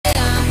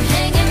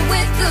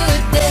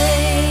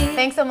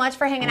thanks so much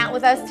for hanging out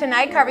with us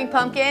tonight, carving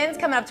pumpkins.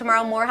 Coming up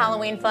tomorrow, more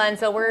Halloween fun.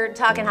 So we're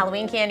talking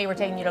Halloween candy. We're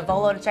taking you to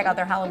Volo to check out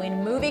their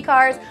Halloween movie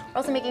cars. We're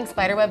also making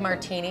spiderweb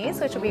martinis,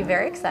 which will be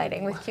very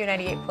exciting with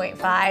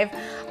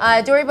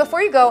Q98.5. Dori,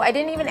 before you go, I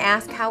didn't even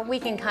ask how we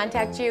can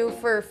contact you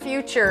for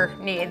future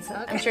needs.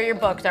 Okay. I'm sure you're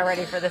booked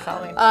already for this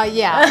Halloween.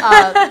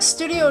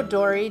 Studio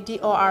Dori,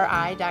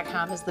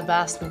 DORI.com is the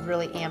best. We've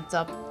really amped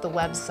up the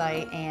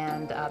website,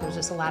 and there's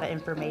just a lot of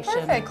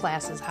information and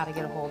classes how to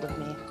get a hold of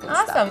me.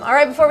 Awesome. All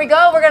right, before we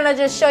go, we're going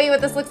to just show you what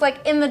this looks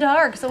like in the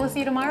dark. So we'll see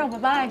you tomorrow.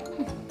 Bye-bye.